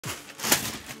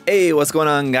Hey, what's going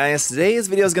on, guys? Today's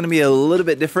video is going to be a little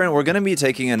bit different. We're going to be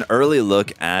taking an early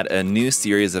look at a new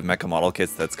series of mecha model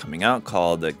kits that's coming out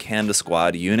called the Kanda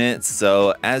Squad unit.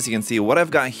 So as you can see, what I've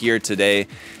got here today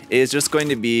is just going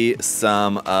to be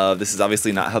some of, this is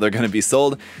obviously not how they're going to be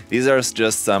sold. These are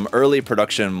just some early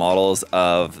production models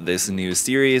of this new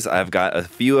series. I've got a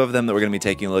few of them that we're going to be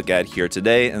taking a look at here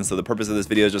today. And so the purpose of this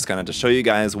video is just kind of to show you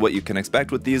guys what you can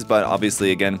expect with these. But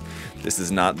obviously, again, this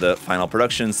is not the final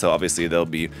production. So obviously there'll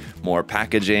be more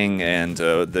packaging and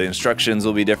the instructions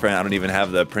will be different. I don't even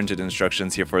have the printed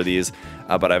instructions here for these,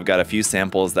 but I've got a few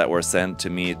samples that were sent to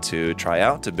me to try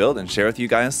out, to build and share with you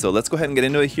guys. So let's go ahead and get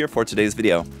into it here for today's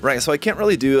video. Right, so I can't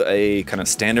really do a kind of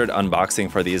standard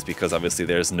unboxing for these because obviously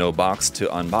there's no box to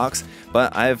unbox,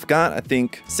 but I've got, I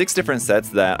think, 6 different sets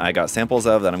that I got samples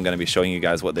of that I'm going to be showing you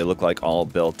guys what they look like all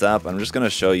built up. I'm just going to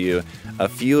show you a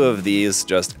few of these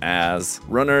just as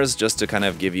runners, just to kind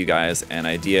of give you guys an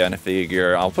idea and a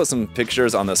figure. I'll put some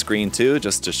pictures on the screen too,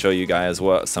 just to show you guys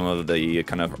what some of the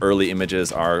kind of early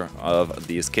images are of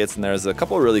these kits. And there's a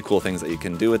couple of really cool things that you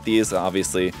can do with these.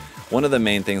 Obviously, one of the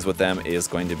main things with them is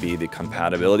going to be the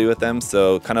compatibility with them.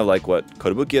 So kind of like what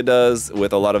Kotobukiya does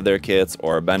with a lot of their kits,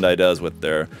 or Bandai does with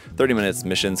their 30 minutes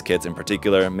missions kits in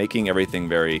particular, making everything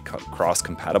very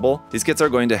cross-compatible. These kits are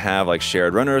going to have like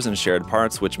shared runners and shared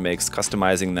parts, which makes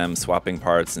customizing them, swapping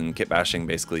parts, and kit bashing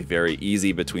basically very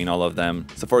easy between all of them.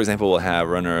 So for example, we'll have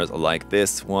runners like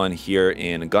this one here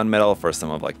in gunmetal for some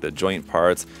of like the joint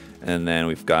parts. And then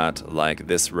we've got like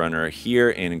this runner here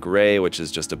in gray, which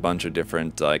is just a bunch of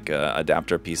different like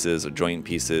adapter pieces or joint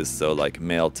pieces. So like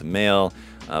male to male,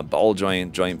 ball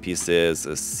joint pieces,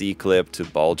 a C-clip to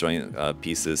ball joint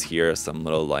pieces here, some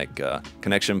little like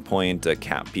connection point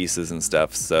cap pieces and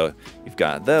stuff. So you've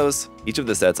got those. Each of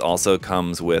the sets also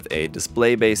comes with a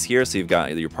display base here. So you've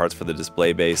got your parts for the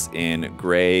display base in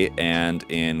gray and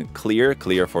in clear.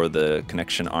 Clear for the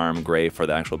connection arm, gray for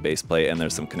the actual base plate, and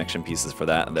there's some connection pieces for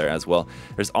that there as well.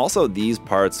 There's also these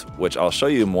parts, which I'll show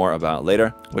you more about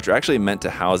later, which are actually meant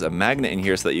to house a magnet in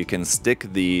here so that you can stick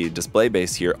the display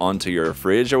base here onto your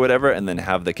fridge or whatever, and then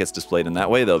have the kits displayed in that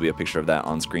way. There'll be a picture of that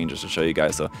on screen just to show you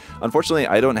guys. So unfortunately,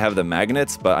 I don't have the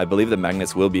magnets, but I believe the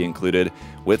magnets will be included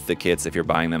with the kits if you're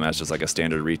buying them as just like a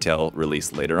standard retail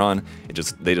release later on.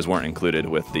 They just weren't included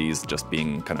with these just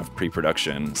being kind of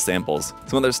pre-production samples.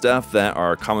 Some other stuff that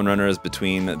are common runners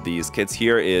between these kits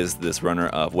here is this runner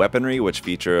of weaponry, which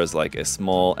features like a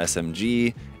small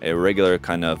SMG, a regular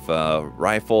kind of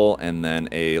rifle, and then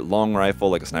a long rifle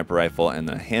like a sniper rifle, and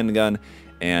a handgun,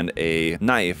 and a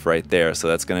knife right there. So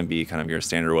that's going to be kind of your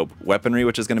standard weaponry,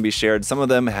 which is going to be shared. Some of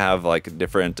them have like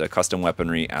different custom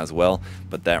weaponry as well,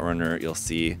 but that runner you'll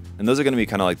see. And those are going to be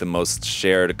kind of like the most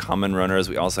shared common runners.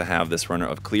 We also have this runner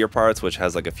of clear parts, which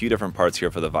has like a few different parts here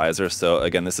for the visor. So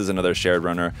again, this is another shared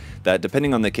runner that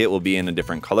depending on the kit will be in a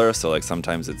different color. So like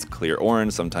sometimes it's clear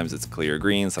orange, sometimes it's clear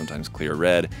green, sometimes clear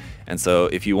red. And so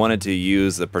if you wanted to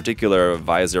use a particular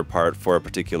visor part for a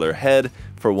particular head,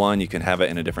 for one, you can have it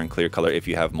in a different clear color. If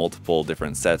you have multiple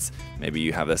different sets, maybe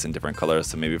you have this in different colors.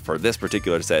 So maybe for this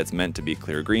particular set, it's meant to be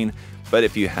clear green. But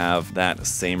if you have that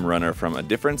same runner from a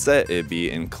different set, it'd be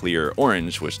in clear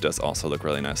orange, which does also look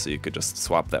really nice. So you could just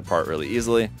swap that part really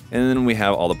easily. And then we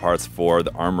have all the parts for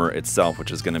the armor itself,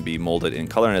 which is going to be molded in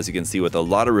color. And as you can see, with a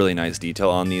lot of really nice detail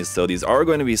on these. So these are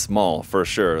going to be small for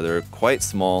sure. They're quite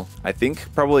small. I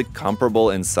think probably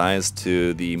comparable in size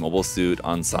to the Mobile Suit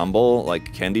Ensemble,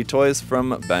 like candy toys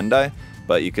from Bandai.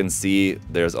 But you can see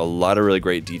there's a lot of really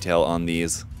great detail on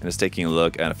these. And just taking a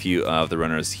look at a few of the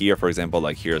runners here, for example,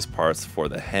 like here's parts for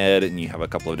the head, and you have a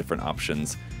couple of different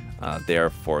options there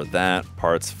for that.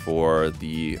 Parts for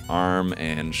the arm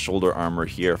and shoulder armor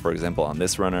here, for example, on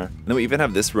this runner. And then we even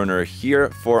have this runner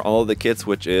here for all of the kits,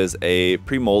 which is a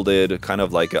pre-molded kind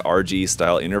of like a RG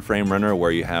style inner frame runner where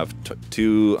you have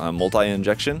two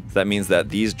multi-injection. That means that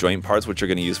these joint parts, which you're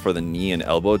going to use for the knee and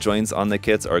elbow joints on the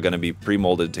kits, are going to be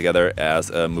pre-molded together as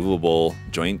a movable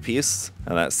joint piece.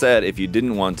 Now that said, if you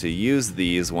didn't want to use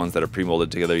these ones that are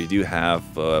pre-molded together, you do have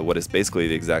what is basically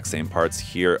the exact same parts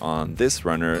here on this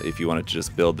runner if you wanted to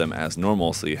just build them as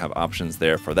normal. So you have options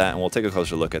there for that, and we'll take a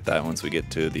closer look at that once we get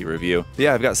to the review. But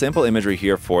yeah, I've got sample imagery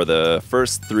here for the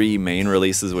first 3 main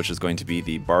releases, which is going to be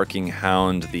the Barking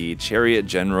Hound, the Chariot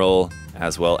General,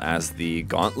 as well as the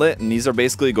Gauntlet. And these are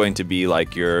basically going to be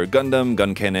like your Gundam,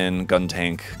 gun cannon, gun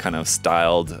tank kind of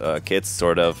styled kits,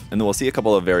 sort of. And then we'll see a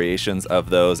couple of variations of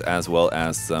those, as well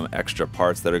as some extra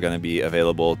parts that are going to be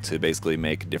available to basically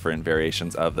make different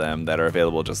variations of them that are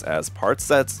available just as part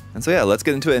sets. And so yeah, let's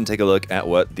get into it and take a look at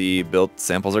what the built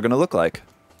samples are going to look like.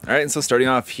 Alright, and so starting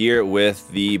off here with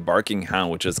the Barking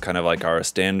Hound, which is kind of like our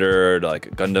standard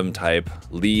like Gundam type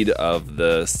lead of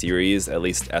the series, at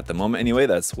least at the moment anyway.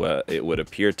 That's what it would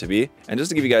appear to be. And just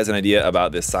to give you guys an idea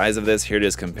about the size of this, here it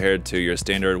is compared to your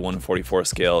standard 1/44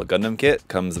 scale Gundam kit.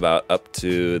 Comes about up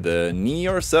to the knee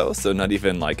or so not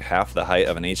even like half the height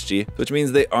of an HG, which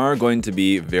means they are going to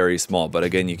be very small. But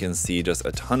again, you can see just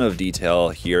a ton of detail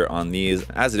here on these.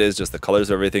 As it is, just the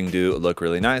colors of everything do look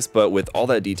really nice, but with all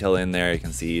that detail in there, you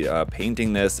can see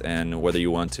painting this, and whether you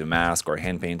want to mask or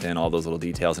hand paint in all those little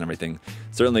details and everything,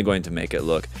 certainly going to make it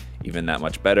look even that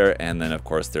much better. And then of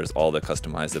course there's all the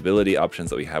customizability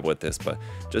options that we have with this. But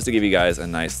just to give you guys a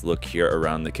nice look here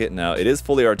around the kit, now it is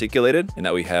fully articulated in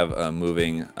that we have a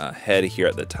moving head here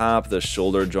at the top. The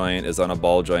shoulder joint is on a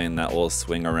ball joint and that will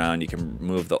swing around. You can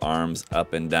move the arms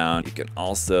up and down. You can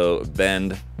also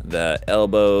bend the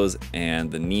elbows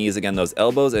and the knees. Again, those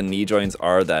elbows and knee joints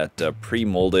are that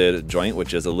pre-molded joint,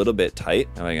 which is a little bit tight.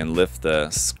 Now I can lift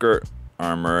the skirt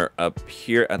armor up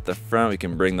here at the front. We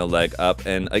can bring the leg up,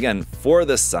 and again, for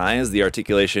the size, the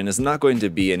articulation is not going to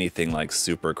be anything like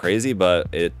super crazy, but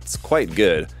it's quite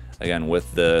good. Again,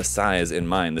 with the size in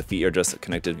mind, the feet are just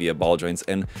connected via ball joints,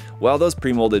 and while those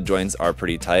pre-molded joints are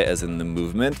pretty tight as in the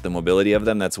movement, the mobility of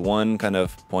them, that's one kind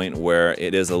of point where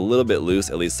it is a little bit loose,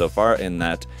 at least so far, in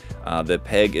that the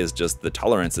peg is just, the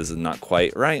tolerance is not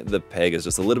quite right. The peg is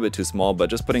just a little bit too small, but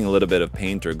just putting a little bit of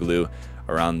paint or glue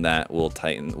around that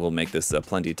will make this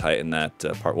plenty tight, and that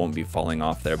part won't be falling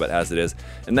off there. But as it is,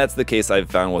 and that's the case I've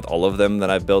found with all of them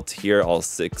that I've built here, all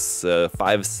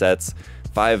 5 sets,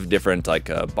 5 different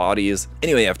bodies.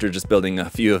 Anyway, after just building a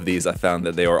few of these, I found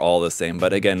that they were all the same.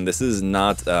 But again, this is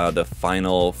not the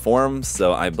final form,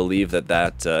 so I believe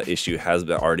that issue has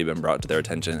already been brought to their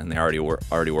attention, and they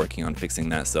already working on fixing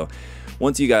that. So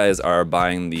once you guys are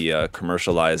buying the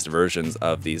commercialized versions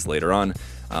of these later on,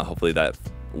 hopefully that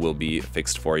will be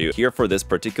fixed for you. Here for this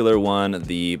particular one,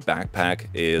 the backpack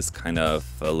is kind of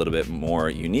a little bit more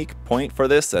unique point for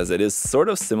this, as it is sort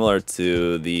of similar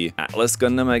to the Atlas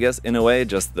Gundam, I guess, in a way,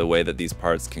 just the way that these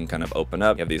parts can kind of open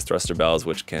up. You have these thruster bells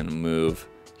which can move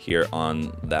here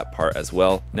on that part as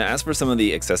well. Now, as for some of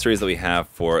the accessories that we have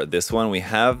for this one, we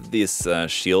have these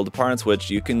shield parts,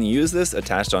 which you can use this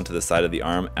attached onto the side of the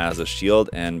arm as a shield,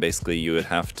 and basically you would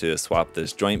have to swap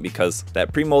this joint because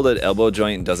that pre-molded elbow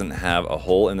joint doesn't have a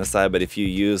hole in the side. But if you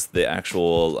use the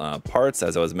actual parts,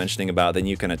 as I was mentioning about, then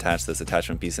you can attach this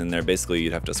attachment piece in there. Basically,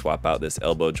 you'd have to swap out this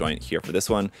elbow joint here for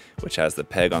this one, which has the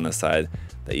peg on the side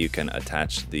that you can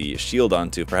attach the shield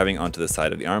onto for having onto the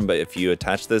side of the arm. But if you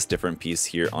attach this different piece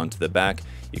here onto the back,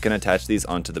 you can attach these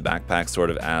onto the backpack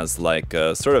sort of as like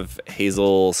sort of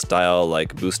Hazel style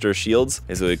like booster shields.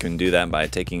 So we can do that by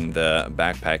taking the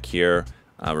backpack here,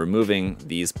 removing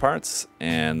these parts,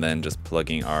 and then just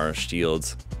plugging our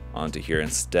shields onto here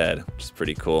instead, which is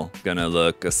pretty cool. Gonna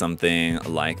look something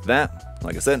like that.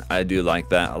 Like I said, I do like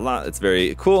that a lot. It's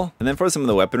very cool. And then for some of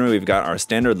the weaponry, we've got our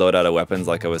standard loadout of weapons,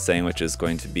 like I was saying, which is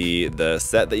going to be the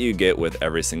set that you get with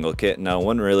every single kit. Now,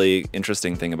 one really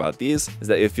interesting thing about these is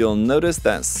that if you'll notice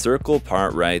that circle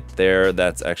part right there,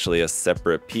 that's actually a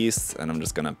separate piece. And I'm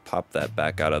just gonna pop that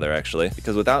back out of there actually,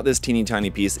 because without this teeny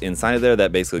tiny piece inside of there,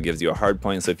 that basically gives you a hard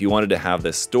point. So if you wanted to have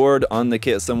this stored on the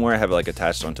kit somewhere, have it like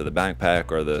attached onto the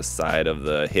backpack or the side of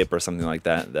the hip or something like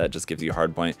that, that just gives you a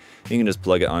hard point. You can just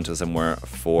plug it onto somewhere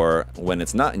for when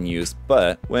it's not in use,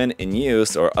 but when in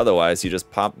use or otherwise, you just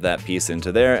pop that piece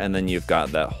into there, and then you've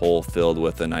got that hole filled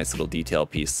with a nice little detail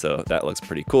piece. So that looks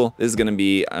pretty cool. This is going to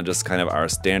be just kind of our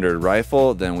standard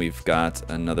rifle. Then we've got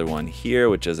another one here,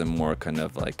 which is a more kind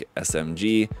of like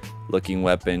SMG looking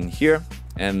weapon here.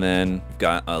 And then we've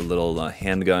got a little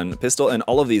handgun pistol, and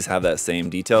all of these have that same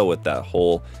detail with that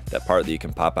hole, that part that you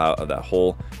can pop out of that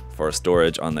hole for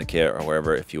storage on the kit or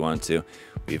wherever if you want to.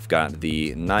 We've got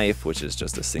the knife, which is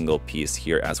just a single piece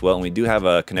here as well. And we do have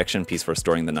a connection piece for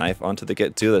storing the knife onto the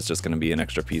kit too. That's just going to be an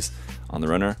extra piece on the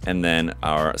runner. And then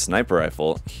our sniper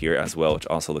rifle here as well, which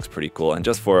also looks pretty cool. And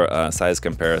just for size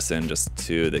comparison, just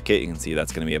to the kit, you can see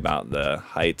that's going to be about the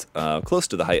height, close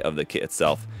to the height of the kit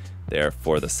itself there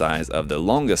for the size of the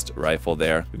longest rifle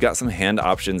there. We've got some hand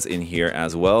options in here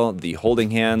as well. The holding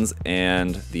hands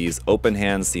and these open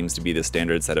hands seems to be the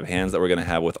standard set of hands that we're gonna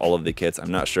have with all of the kits.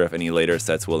 I'm not sure if any later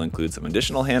sets will include some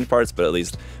additional hand parts, but at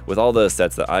least with all the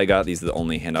sets that I got, these are the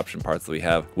only hand option parts that we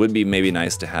have. Would be maybe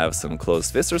nice to have some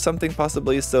closed fists or something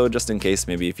possibly, so just in case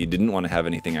maybe if you didn't want to have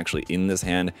anything actually in this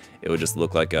hand, it would just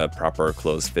look like a proper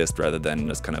closed fist rather than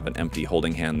just kind of an empty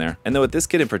holding hand there. And then with this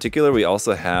kit in particular, we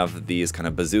also have these kind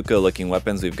of bazooka looking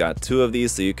weapons. We've got 2 of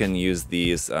these, so you can use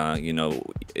these, you know,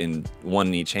 in one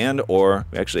in each hand, or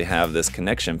we actually have this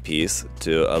connection piece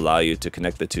to allow you to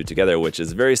connect the 2 together, which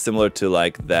is very similar to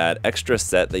like that extra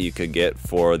set that you could get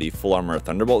for the Full Armor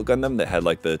Thunderbolt Gundam that had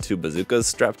like the 2 bazookas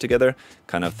strapped together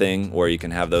kind of thing, where you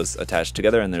can have those attached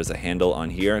together, and there's a handle on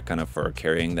here kind of for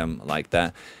carrying them like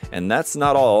that. And that's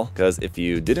not all, because if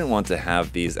you didn't want to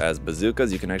have these as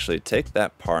bazookas, you can actually take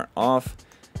that part off,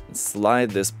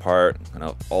 slide this part kind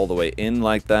of all the way in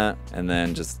like that, and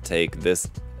then just take this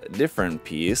different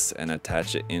piece and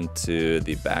attach it into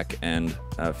the back end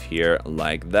of here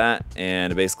like that,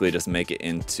 and basically just make it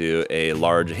into a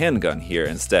large handgun here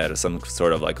instead of some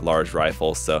sort of like large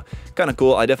rifle. So kind of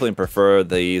cool. I definitely prefer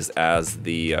these as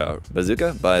the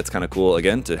bazooka, but it's kind of cool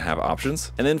again to have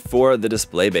options. And then for the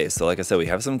display base, so like I said, we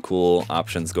have some cool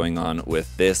options going on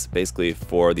with this. Basically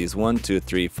for these 1, 2,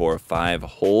 3, 4, 5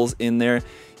 holes in there,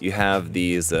 you have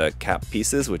these cap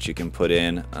pieces which you can put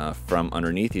in from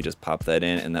underneath. You just pop that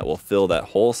in and that will fill that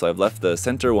hole. So I've left the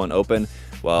center one open,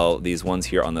 while these ones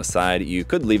here on the side, you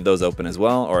could leave those open as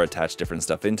well or attach different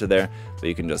stuff into there, but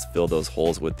you can just fill those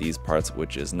holes with these parts,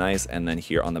 which is nice. And then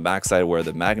here on the back side where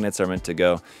the magnets are meant to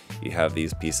go, you have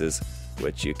these pieces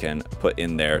which you can put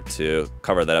in there to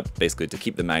cover that up, basically to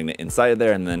keep the magnet inside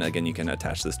there. And then again, you can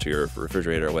attach this to your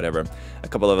refrigerator or whatever. A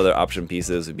couple of other option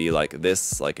pieces would be like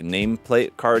this like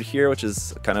nameplate card here, which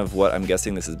is kind of what I'm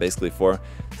guessing this is basically for.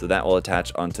 So that will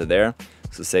attach onto there.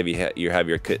 So say you have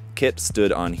your kit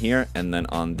stood on here, and then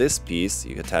on this piece,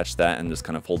 you attach that and just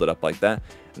kind of fold it up like that.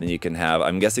 And then you can have,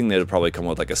 I'm guessing they would probably come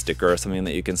with like a sticker or something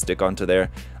that you can stick onto there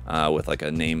with like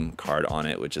a name card on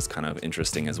it, which is kind of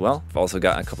interesting as well. I've also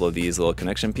got a couple of these little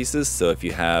connection pieces. So if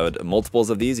you had multiples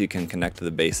of these, you can connect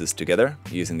the bases together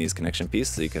using these connection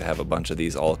pieces. So you could have a bunch of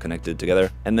these all connected together.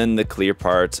 And then the clear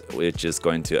part, which is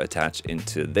going to attach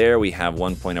into there. We have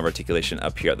 1 point of articulation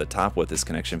up here at the top with this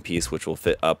connection piece, which will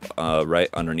fit up right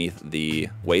underneath the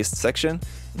waist section.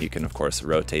 You can of course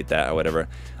rotate that or whatever.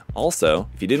 Also,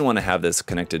 if you didn't want to have this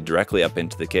connected directly up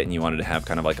into the kit and you wanted to have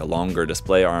kind of like a longer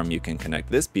display arm, you can connect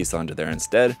this piece onto there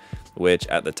instead, which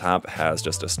at the top has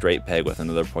just a straight peg with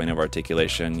another point of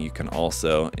articulation. You can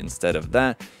also, instead of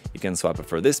that, you can swap it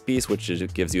for this piece, which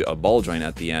gives you a ball joint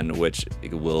at the end, which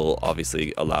will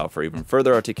obviously allow for even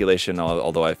further articulation,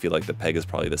 although I feel like the peg is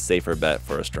probably the safer bet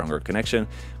for a stronger connection.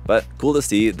 But cool to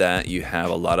see that you have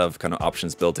a lot of kind of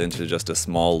options built into just a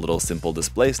small little simple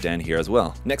display stand here as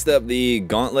well. Next up, the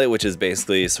Gauntlet, which is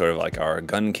basically sort of like our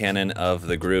gun cannon of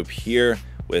the group here,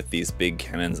 with these big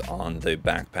cannons on the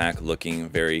backpack, looking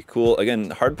very cool.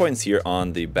 Again, hard points here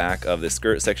on the back of the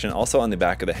skirt section, also on the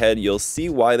back of the head. You'll see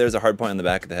why there's a hard point on the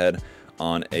back of the head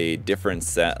on a different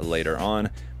set later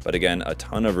on. But again, a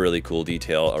ton of really cool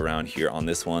detail around here on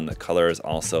this one. The color is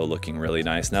also looking really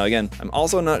nice. Now again, I'm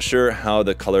also not sure how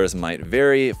the colors might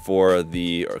vary for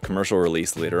the commercial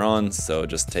release later on, so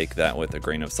just take that with a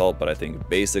grain of salt. But I think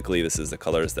basically this is the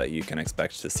colors that you can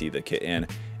expect to see the kit in,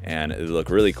 and it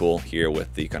look really cool here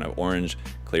with the kind of orange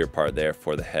clear part there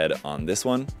for the head on this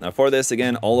one. Now for this,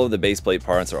 again, all of the base plate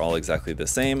parts are all exactly the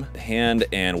same. The hand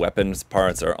and weapons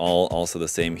parts are all also the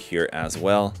same here as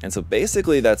well. And so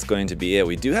basically that's going to be it.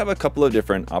 We do have a couple of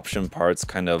different option parts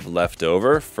kind of left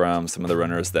over from some of the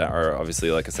runners that are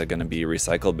obviously, like I said, going to be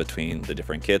recycled between the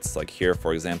different kits. Like here,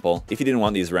 for example, if you didn't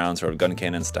want these round sort of gun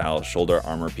cannon style shoulder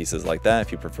armor pieces like that,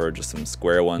 if you prefer just some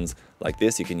square ones like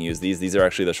this, you can use these. These are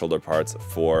actually the shoulder parts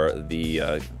for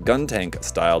the gun tank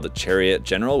style, the Chariot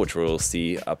General, which we'll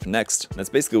see up next. That's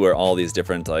basically where all these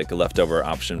different like leftover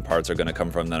option parts are going to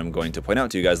come from that I'm going to point out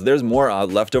to you guys. There's more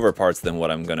leftover parts than what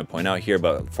I'm going to point out here,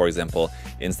 but for example,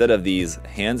 instead of these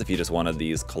hands, if you just wanted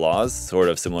these claws, sort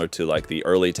of similar to like the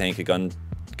early tank gun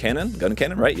cannon,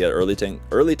 right? Yeah,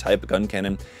 early type gun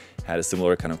cannon had a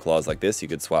similar kind of claws like this. You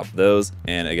could swap those.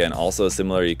 And again, also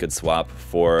similar, you could swap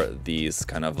for these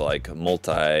kind of like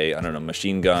multi, I don't know,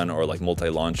 machine gun or like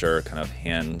multi-launcher kind of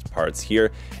hand parts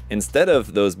here. Instead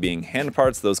of those being hand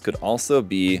parts, those could also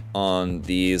be on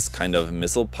these kind of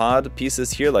missile pod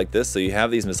pieces here like this. So you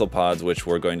have these missile pods, which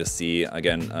we're going to see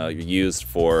again used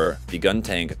for the gun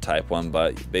tank type one,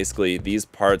 but basically these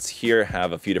parts here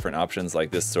have a few different options,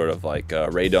 like this sort of like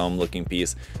radome looking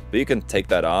piece, but you can take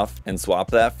that off and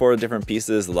swap that for different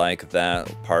pieces like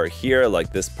that part here,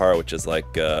 like this part, which is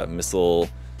like missile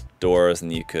doors,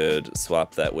 and you could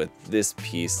swap that with this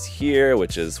piece here,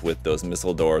 which is with those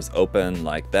missile doors open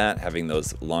like that, having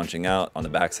those launching out. On the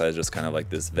back side is just kind of like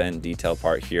this vent detail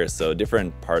part here. So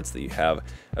different parts that you have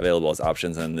available as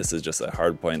options, and this is just a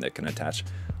hard point that can attach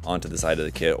onto the side of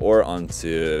the kit or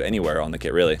onto anywhere on the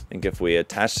kit really. I think if we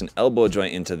attached an elbow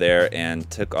joint into there and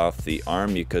took off the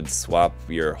arm, you could swap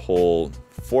your whole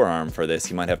forearm for this.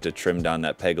 You might have to trim down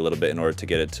that peg a little bit in order to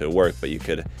get it to work, but you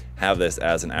could have this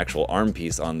as an actual arm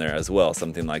piece on there as well,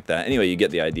 something like that. Anyway, you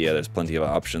get the idea. There's plenty of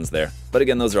options there. But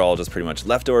again, those are all just pretty much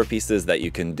leftover pieces that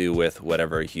you can do with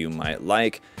whatever you might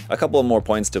like. A couple of more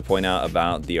points to point out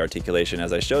about the articulation.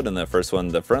 As I showed in the first one,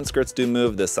 the front skirts do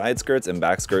move, the side skirts and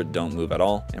back skirt don't move at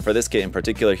all. And for this kit in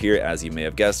particular here, as you may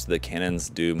have guessed, the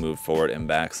cannons do move forward and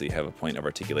back, so you have a point of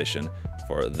articulation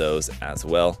for those as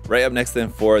well. Right up next then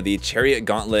for the Chariot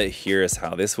Gauntlet, here's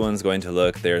how this one's going to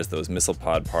look. There's those missile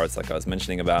pod parts like I was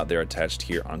mentioning about. They're attached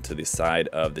here onto the side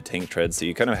of the tank treads. So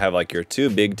you kind of have like your two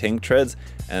big tank treads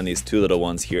and these two little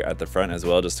ones here at the front as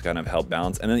well, just to kind of help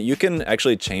balance. And then you can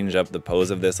actually change up the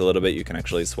pose of this a little bit. You can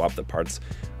actually swap the parts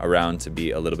around to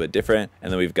be a little bit different.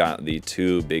 And then we've got the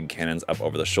two big cannons up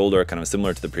over the shoulder, kind of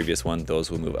similar to the previous one.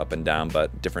 Those will move up and down,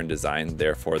 but different design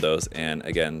there for those. And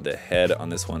again, the head on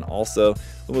this one also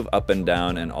will move up and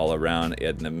down and all around.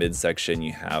 In the midsection,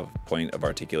 you have point of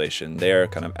articulation there,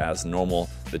 kind of as normal.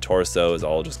 The torso is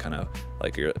all just kind of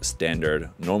like your standard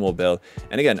normal build.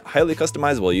 And again, highly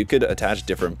customizable. You could attach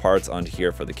different parts onto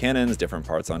here for the cannons, different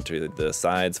parts onto the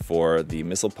sides for the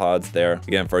missile pods there.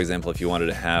 Again, for example, if you wanted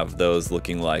to have those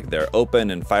looking like they're open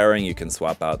and firing, you can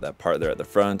swap out that part there at the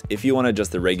front. If you wanted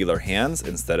just the regular hands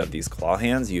instead of these claw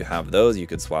hands, you have those. You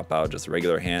could swap out just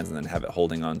regular hands and then have it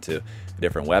holding onto a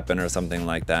different weapon or something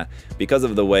like that. Because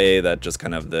of the way that just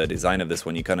kind of the design of this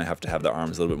one, you kind of have to have the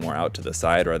arms a little bit more out to the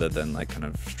side rather than like kind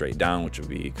of straight down, which would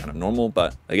be kind of normal.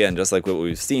 But again, just like what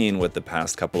we've seen with the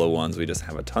past couple of ones, we just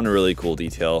have a ton of really cool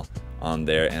detail on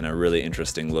there and a really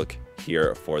interesting look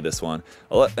here for this one.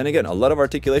 And again, a lot of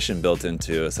articulation built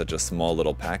into such a small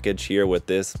little package here with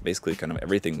this. Basically kind of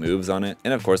everything moves on it.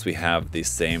 And of course we have the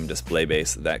same display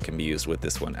base that can be used with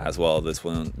this one as well. This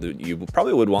one you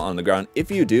probably would want on the ground. If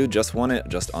you do just want it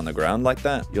just on the ground like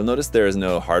that, you'll notice there is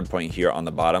no hard point here on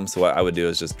the bottom. So what I would do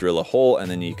is just drill a hole and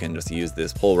then you can just use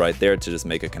this hole right there to just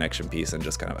make a connection piece and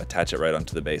just kind of attach it right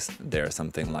onto the base there,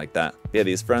 something like that. Yeah,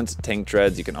 these front tank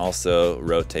treads, you can also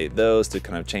rotate those to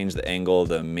kind of change the angle.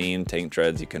 The main tank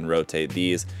treads, you can rotate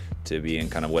these to be in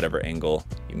kind of whatever angle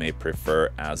you may prefer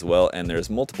as well. And there's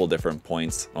multiple different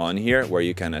points on here where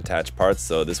you can attach parts.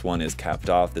 So this one is capped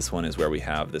off. This one is where we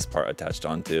have this part attached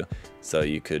onto. So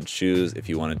you could choose if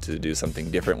you wanted to do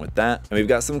something different with that. And we've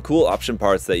got some cool option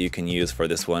parts that you can use for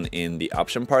this one in the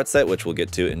option part set, which we'll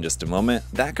get to in just a moment.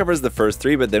 That covers the first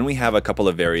three, but then we have a couple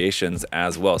of variations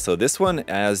as well. So this one,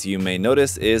 as you may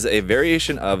notice, is a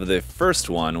variation of the first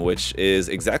one, which is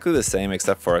exactly the same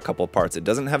except for a couple parts. It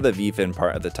doesn't have the V-fin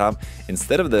part at the top.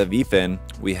 Instead of the V-fin,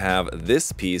 we have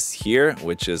this piece here,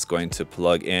 which is going to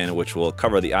plug in, which will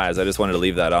cover the eyes. I just wanted to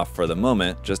leave that off for the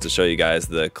moment, just to show you guys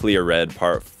the clear red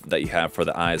part that you have for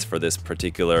the eyes for this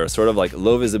particular sort of like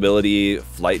low visibility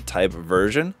flight type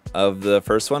version of the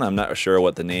first one. I'm not sure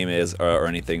what the name is or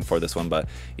anything for this one, but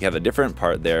you have a different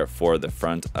part there for the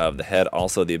front of the head.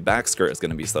 Also, the back skirt is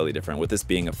going to be slightly different. With this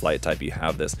being a flight type, you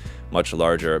have this much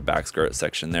larger back skirt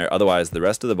section there. Otherwise, the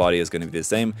rest of the body is going to be the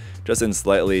same, just in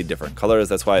slightly different colors.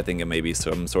 That's why I think it may be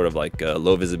some sort of like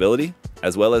low visibility,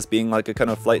 as well as being like a kind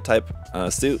of flight type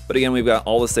suit. But again, we've got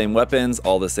all the same weapons,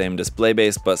 all the same display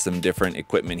base, but some different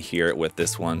equipment here with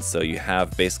this one. So you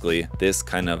have basically this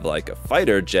kind of like a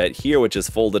fighter jet here, which is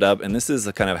folded up, and this is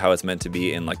kind of how it's meant to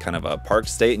be in like kind of a parked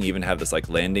state. And you even have this like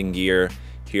landing gear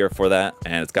here for that,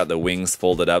 and it's got the wings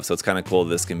folded up, so it's kind of cool.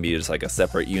 This can be just like a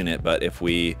separate unit. But if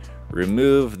we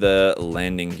remove the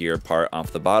landing gear part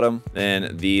off the bottom,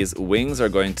 then these wings are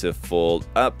going to fold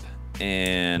up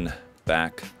and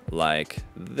back like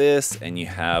this, and you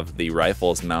have the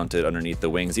rifles mounted underneath the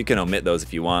wings. You can omit those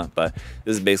if you want, but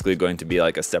this is basically going to be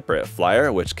like a separate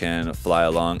flyer which can fly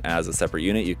along as a separate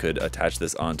unit. You could attach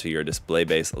this onto your display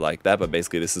base like that, but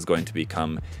basically this is going to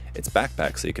become its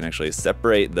backpack. So you can actually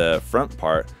separate the front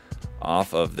part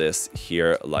off of this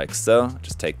here like so.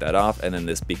 Just take that off, and then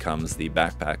this becomes the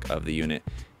backpack of the unit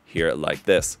here like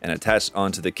this. And attached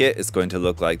onto the kit, it's going to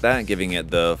look like that, giving it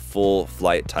the full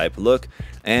flight type look.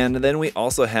 And then we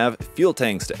also have fuel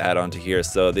tanks to add onto here.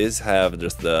 So these have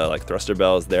just the like thruster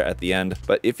bells there at the end.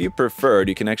 But if you preferred,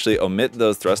 you can actually omit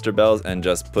those thruster bells and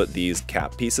just put these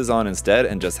cap pieces on instead,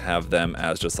 and just have them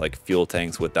as just like fuel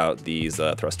tanks without these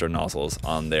thruster nozzles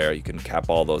on there. You can cap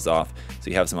all those off So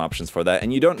you have some options for that,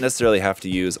 and you don't necessarily have to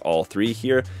use all 3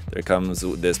 here. There comes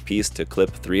this piece to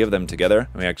clip 3 of them together.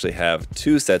 We actually have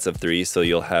 2 sets of 3, so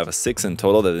you'll have 6 in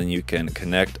total that then you can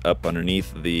connect up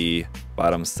underneath the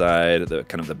bottom side, the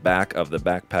kind of the back of the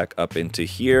backpack up into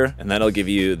here, and that'll give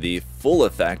you the full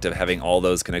effect of having all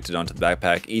those connected onto the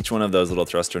backpack. Each one of those little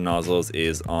thruster nozzles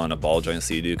is on a ball joint,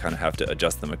 so you do kind of have to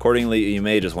adjust them accordingly. You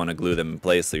may just want to glue them in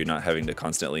place so you're not having to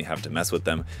constantly have to mess with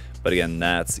them. But again,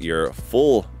 that's your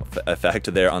full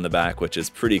effect there on the back, which is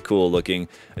pretty cool looking.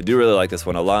 I do really like this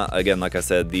one a lot. Again, like I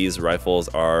said, these rifles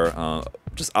are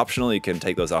just optional. You can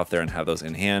take those off there and have those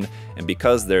in hand, and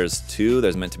because there's 2,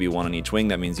 there's meant to be 1 on each wing.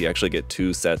 That means you actually get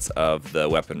 2 sets of the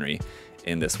weaponry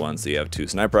in this one. So you have 2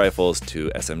 sniper rifles,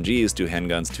 2 SMGs, 2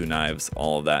 handguns, 2 knives,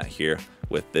 all of that here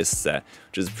with this set,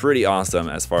 which is pretty awesome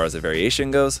as far as the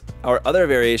variation goes. Our other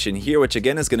variation here, which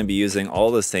again is going to be using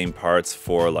all the same parts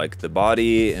for like the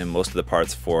body and most of the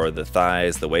parts for the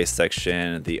thighs, the waist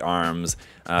section, the arms,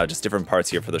 just different parts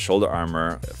here for the shoulder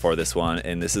armor for this one.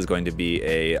 And this is going to be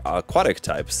a aquatic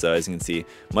type. So as you can see,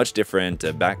 much different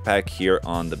backpack here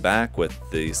on the back with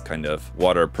these kind of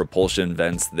water propulsion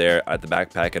vents there at the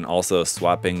backpack, and also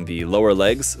swapping the lower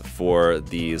legs for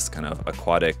these kind of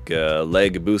aquatic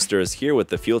leg boosters here with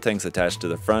the fuel tanks attached to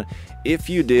the front. If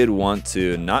you did want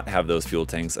to not have those fuel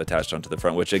tanks attached onto the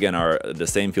front, which again are the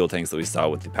same fuel tanks that we saw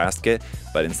with the past kit,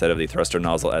 but instead of the thruster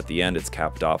nozzle at the end, it's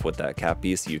capped off with that cap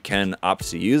piece. You can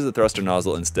opt to use the thruster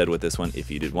nozzle instead with this one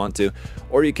if you did want to,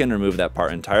 or you can remove that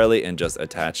part entirely and just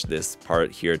attach this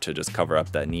part here to just cover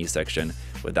up that knee section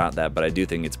without that. But I do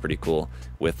think it's pretty cool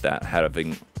with that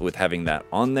having that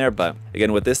on there. But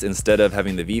again, with this, instead of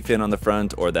having the V fin on the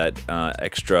front or that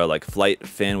extra like flight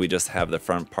fin, we just have the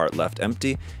front part left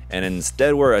empty, and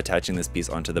instead we're attaching this piece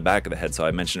onto the back of the head. So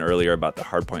I mentioned earlier about the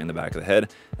hard point in the back of the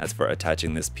head. That's for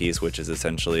attaching this piece, which is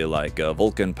essentially like a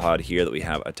Vulcan pod here that we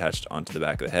have attached onto the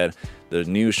back of the head. The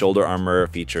new shoulder armor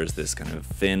features this kind of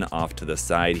fin off to the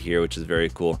side here, which is very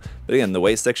cool. But again, the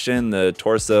waist section, the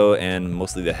torso, and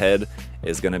mostly the head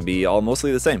is going to be all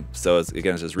mostly the same. So it's,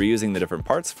 again, it's just reusing the different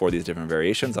parts for these different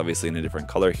variations, obviously in a different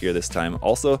color here this time.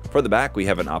 Also, for the back, we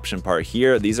have an option part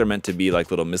here. These are meant to be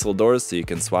like little missile doors, so you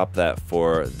can swap that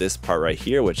for this part right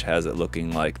here, which has it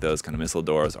looking like those kind of missile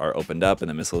doors are opened up and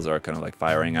the missiles are kind of like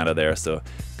firing out of there. So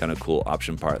kind of cool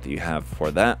option part that you have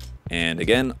for that. And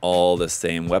again, all the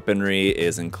same weaponry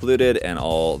is included and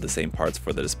all the same parts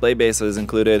for the display base is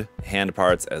included. Hand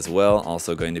parts as well,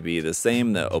 also going to be the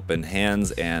same, the open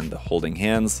hands and the holding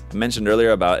hands. I mentioned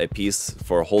earlier about a piece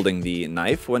for holding the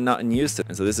knife when not in use.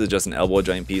 And so this is just an elbow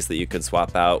joint piece that you could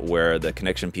swap out where the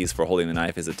connection piece for holding the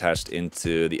knife is attached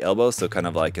into the elbow. So kind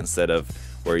of like instead of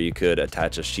where you could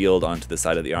attach a shield onto the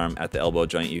side of the arm at the elbow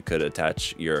joint, you could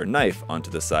attach your knife onto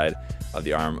the side of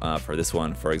the arm for this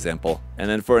one, for example. And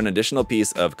then for an additional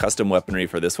piece of custom weaponry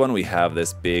for this one, we have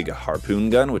this big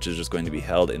harpoon gun, which is just going to be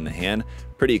held in the hand.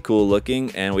 Pretty cool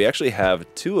looking, and we actually have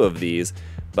 2 of these,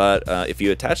 but if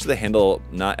you attach the handle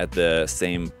not at the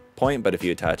same point, but if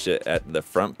you attach it at the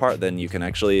front part, then you can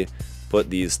actually put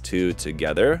these 2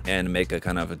 together and make a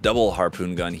kind of a double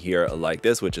harpoon gun here like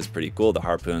this, which is pretty cool. The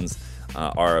harpoons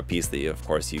are a piece that of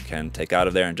course you can take out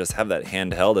of there and just have that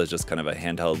handheld as just kind of a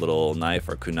handheld little knife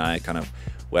or kunai kind of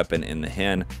weapon in the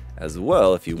hand as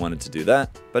well if you wanted to do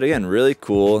that. But again, really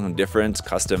cool and different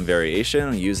custom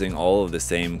variation using all of the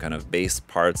same kind of base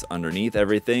parts underneath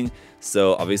everything.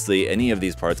 So obviously any of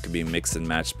these parts could be mixed and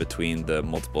matched between the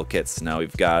multiple kits. Now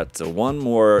we've got one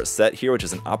more set here, which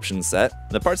is an option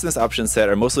set. The parts in this option set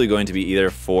are mostly going to be either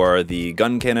for the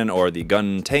gun cannon or the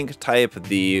gun tank type,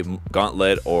 the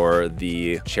Gauntlet or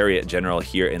the Chariot General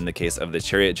here in the case of the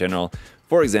Chariot General.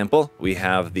 For example, we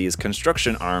have these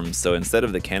construction arms. So instead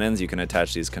of the cannons, you can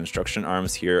attach these construction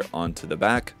arms here onto the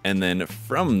back. And then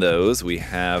from those, we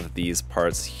have these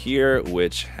parts here,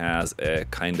 which has a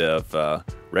kind of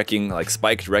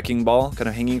spiked wrecking ball kind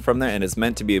of hanging from there, and it's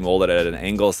meant to be molded at an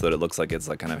angle so that it looks like it's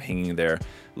like kind of hanging there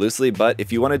loosely. But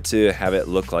if you wanted to have it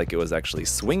look like it was actually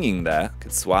swinging that, you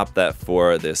could swap that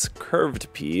for this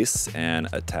curved piece and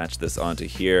attach this onto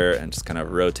here and just kind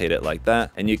of rotate it like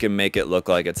that, and you can make it look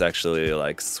like it's actually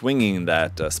like swinging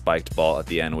that spiked ball at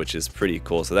the end, which is pretty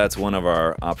cool. So that's one of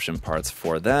our option parts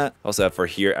for that. Also have for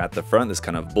here at the front this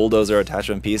kind of bulldozer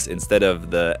attachment piece. Instead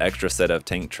of the extra set of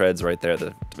tank treads right there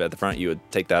at the front, you would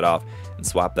take that off and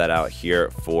swap that out here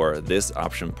for this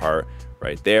option part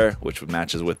right there, which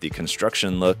matches with the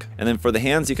construction look. And then for the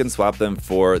hands, you can swap them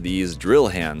for these drill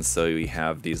hands. So we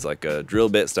have these like a drill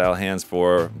bit style hands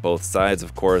for both sides,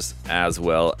 of course, as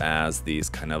well as these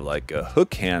kind of like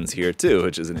hook hands here too,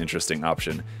 which is an interesting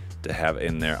option to have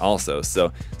in there also.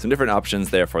 So some different options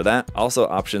there for that. Also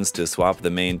options to swap the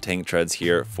main tank treads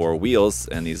here for wheels,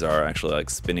 and these are actually like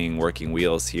spinning working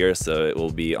wheels here, so it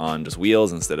will be on just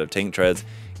wheels instead of tank treads.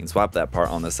 You can swap that part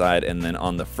on the side, and then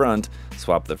on the front,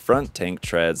 swap the front tank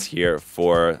treads here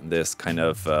for this kind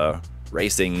of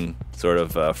racing sort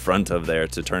of front of there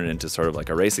to turn it into sort of like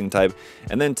a racing type.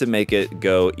 And then to make it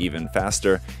go even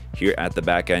faster, here at the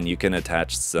back end you can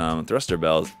attach some thruster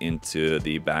bells into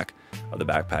the back of the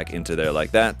backpack into there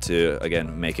like that to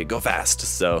again make it go fast.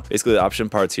 So basically the option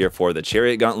parts here for the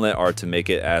Chariot Gauntlet are to make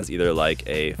it as either like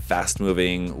a fast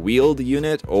moving wheeled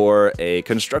unit or a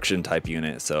construction type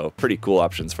unit, so pretty cool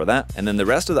options for that. And then the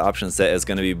rest of the option set is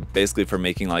going to be basically for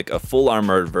making like a full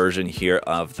armored version here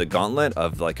of the Gauntlet,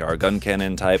 of like our gun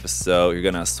cannon type. So you're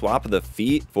going to swap the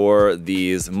feet for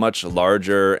these much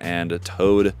larger and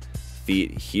toed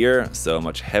feet here, so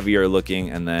much heavier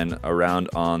looking, and then around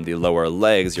on the lower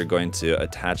legs you're going to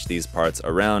attach these parts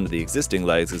around the existing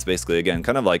legs. It's basically again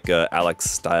kind of like Alex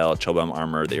style Chobam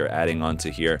armor that you're adding onto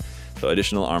here. So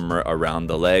additional armor around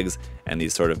the legs, and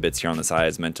these sort of bits here on the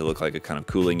sides meant to look like a kind of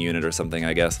cooling unit or something,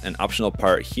 I guess. An optional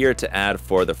part here to add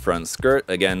for the front skirt,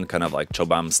 again kind of like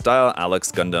Chobam style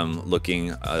Alex Gundam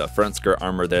looking front skirt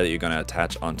armor there that you're going to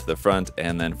attach onto the front.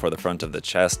 And then for the front of the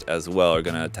chest as well, we're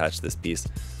going to attach this piece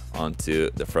onto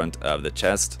the front of the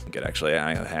chest. Good, actually,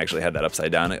 I actually had that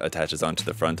upside down. It attaches onto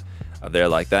the front of there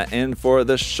like that. And for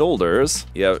the shoulders,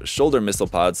 you have shoulder missile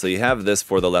pods. So you have this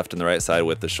for the left and the right side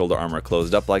with the shoulder armor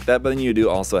closed up like that, but then you do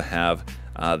also have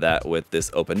that with this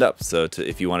opened up. So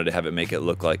if you wanted to have it make it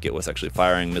look like it was actually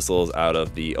firing missiles out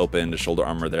of the opened shoulder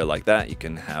armor there like that, you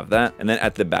can have that. And then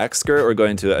at the back skirt, we're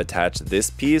going to attach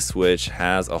this piece, which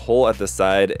has a hole at the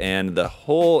side, and the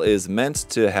hole is meant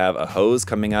to have a hose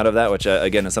coming out of that, which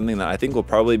again is something that I think will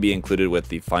probably be included with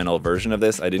the final version of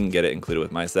this. I didn't get it included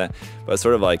with my set, but it's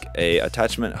sort of like a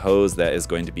attachment hose that is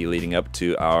going to be leading up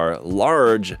to our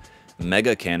large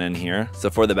mega cannon here. So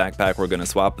for the backpack, we're going to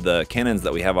swap the cannons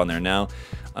that we have on there now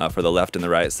for the left and the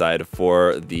right side.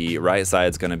 For the right side,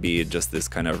 it's going to be just this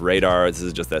kind of radar. This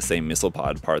is just that same missile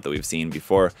pod part that we've seen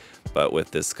before, but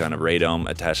with this kind of radome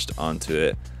attached onto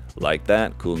it like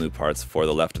that. Cool new parts for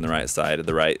the left and the right side.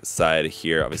 The right side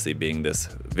here obviously being this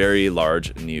very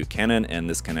large new cannon, and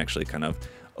this can actually kind of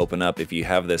open up if you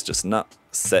have this just not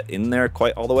set in there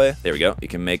quite all the way. There we go. You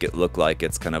can make it look like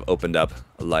it's kind of opened up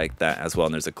like that as well,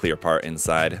 and there's a clear part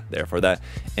inside there for that.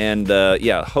 And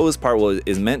yeah, hose part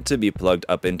is meant to be plugged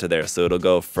up into there, so it'll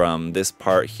go from this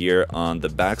part here on the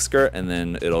back skirt, and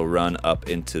then it'll run up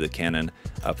into the cannon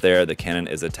up there. The cannon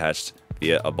is attached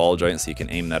via a ball joint, so you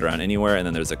can aim that around anywhere, and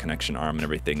then there's a connection arm and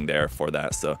everything there for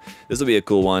that. So this will be a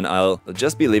cool one. I'll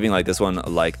just be leaving like this one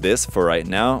like this for right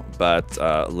now, but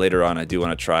later on I do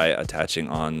want to try attaching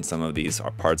on some of these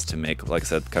parts to make, like I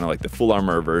said, kind of like the full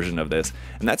armor version of this.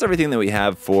 And that's everything that we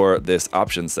have for this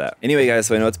option set. Anyway guys,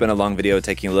 so I know it's been a long video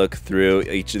taking a look through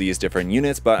each of these different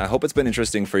units, but I hope it's been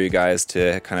interesting for you guys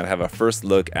to kind of have a first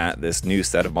look at this new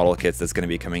set of model kits that's going to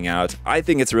be coming out. I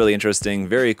think it's really interesting,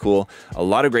 very cool, a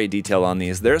lot of great detail on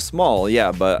these. They're small,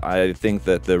 yeah, but I think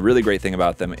that the really great thing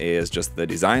about them is just the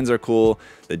designs are cool,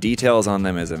 the details on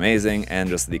them is amazing, and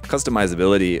just the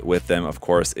customizability with them, of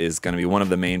course, is going to be one of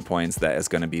the main points that is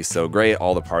going to be so great.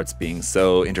 All the parts being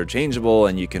so interchangeable,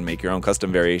 and you can make your own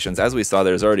custom variations. As we saw,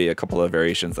 there's already a couple of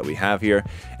variations that we have here,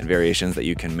 and variations that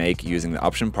you can make using the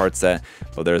option part set,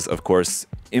 but there's of course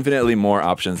infinitely more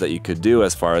options that you could do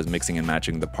as far as mixing and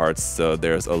matching the parts. So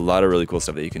there's a lot of really cool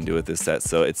stuff that you can do with this set.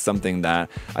 So it's something that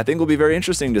I think will be very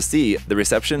interesting to see the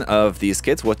reception of these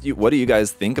kits. What do you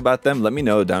guys think about them? Let me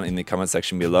know down in the comment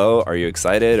section below. Are you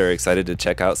excited or excited to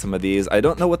check out some of these? I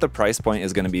don't know what the price point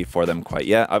is going to be for them quite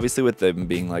yet. Obviously with them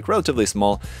being like relatively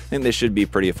small, I think they should be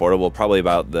pretty affordable, probably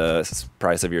about the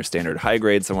price of your standard high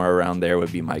grade, somewhere around there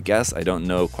would be my guess. I don't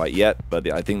know quite yet,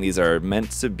 but I think these are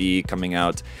meant to be coming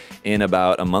out in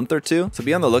about a month or two, so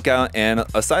be on the lookout. And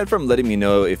aside from letting me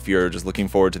know if you're just looking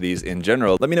forward to these in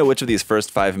general, let me know which of these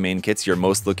first 5 main kits you're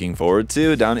most looking forward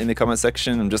to down in the comment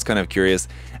section. I'm just kind of curious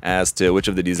as to which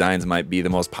of the designs might be the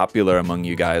most popular among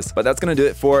you guys. But that's gonna do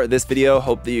it for this video.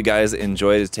 Hope that you guys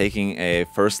enjoyed taking a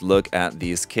first look at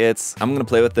these kits. I'm gonna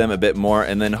play with them a bit more,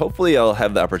 and then hopefully I'll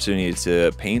have the opportunity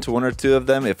to paint 1 or 2 of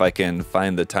them if I can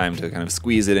find the time to kind of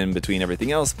squeeze it in between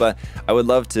everything else. But I would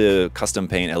love to custom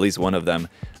paint at least one of them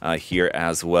here as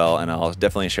as well, and I'll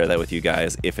definitely share that with you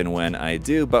guys if and when I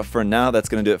do. But for now, that's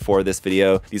going to do it for this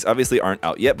video. These obviously aren't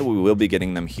out yet, but we will be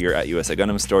getting them here at USA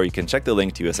Gundam Store. You can check the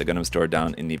link to USA Gundam Store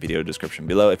down in the video description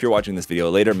below. If you're watching this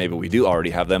video later, maybe we do already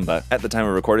have them, but at the time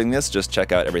of recording this, just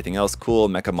check out everything else cool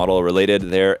mecha model related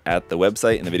there at the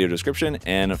website in the video description.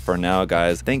 And for now,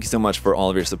 guys, thank you so much for all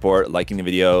of your support, liking the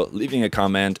video, leaving a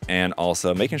comment, and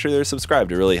also making sure you're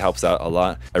subscribed. It really helps out a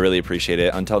lot. I really appreciate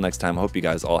it. Until next time, I hope you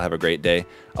guys all have a great day.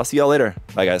 I'll see y'all later.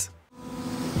 Bye, guys.